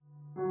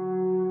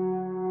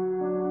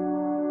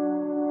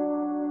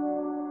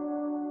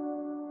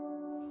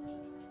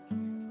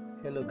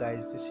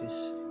guys, this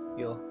is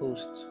your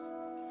host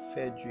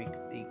Frederick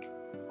Dick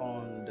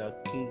on the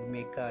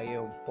Kingmaker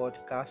here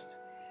podcast.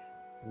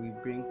 We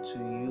bring to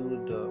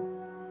you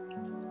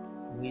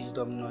the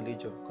wisdom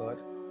knowledge of God,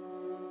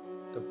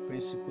 the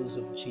principles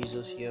of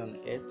Jesus here on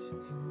earth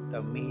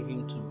that made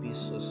him to be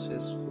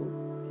successful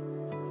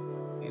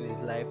in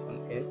his life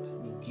on earth.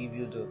 We give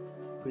you the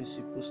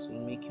principles to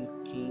make you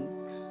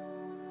kings.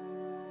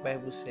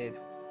 Bible said,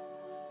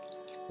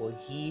 "For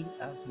he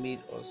has made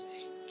us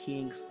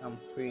kings and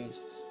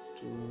priests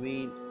to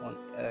reign on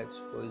earth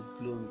for his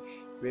glory."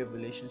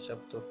 Revelation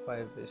chapter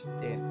 5 verse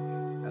 10.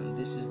 And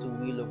this is the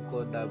will of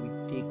God, that we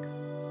take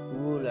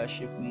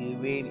rulership, we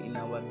reign in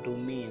our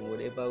domain,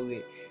 wherever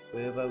we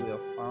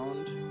are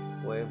found,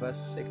 whatever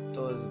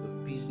sectors, the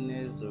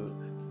business, the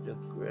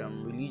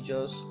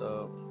religious,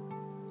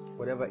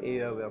 whatever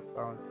area we are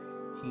found.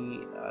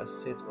 He has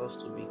set us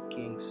to be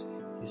kings.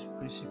 His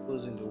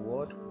principles in the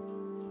word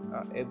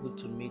are able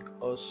to make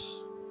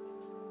us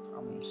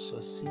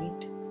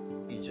succeed.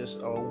 It's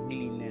just our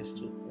willingness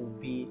to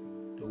obey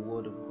the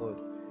word of God.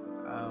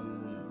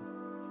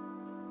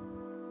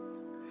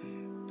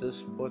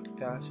 This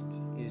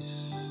podcast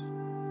is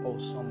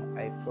awesome.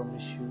 I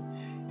promise you,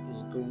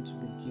 it's going to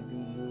be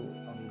giving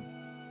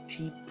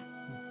you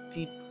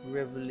deep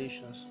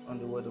revelations on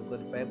the word of God.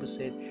 The Bible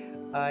said,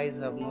 "Eyes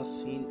have not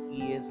seen,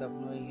 ears have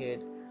not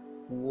heard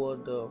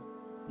what the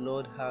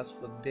Lord has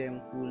for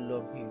them who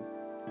love him."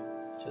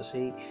 Just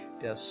say,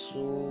 there's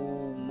so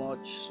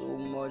much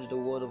the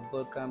word of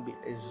God can be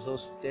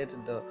exhausted.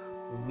 The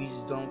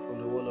wisdom from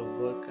the word of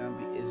God can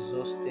be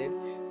exhausted.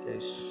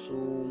 There's so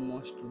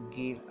much to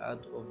gain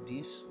out of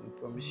this. We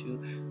promise you,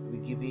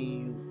 we're giving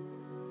you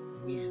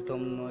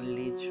wisdom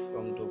knowledge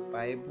from the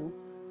Bible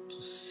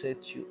to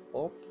set you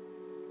up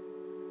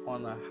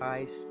on a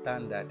high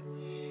standard.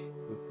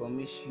 We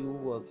promise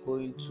you are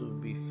going to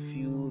be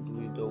filled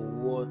with the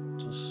word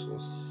to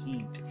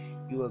succeed.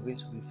 You are going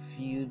to be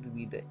filled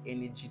with the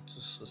energy to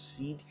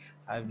succeed.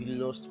 Have you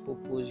lost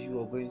purpose? You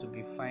are going to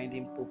be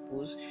finding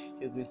purpose.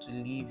 You're going to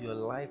live your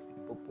life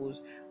with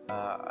purpose.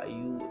 Are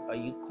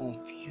you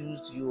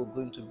confused? You are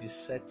going to be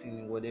certain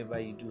in whatever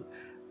you do.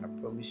 I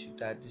promise you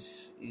that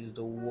this is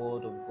the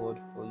word of God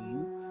for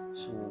you.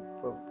 So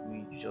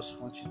we just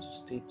want you to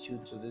stay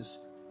tuned to this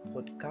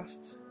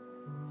podcast.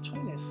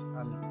 Join us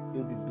and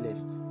you'll be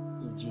blessed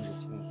in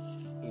Jesus' name.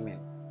 Amen.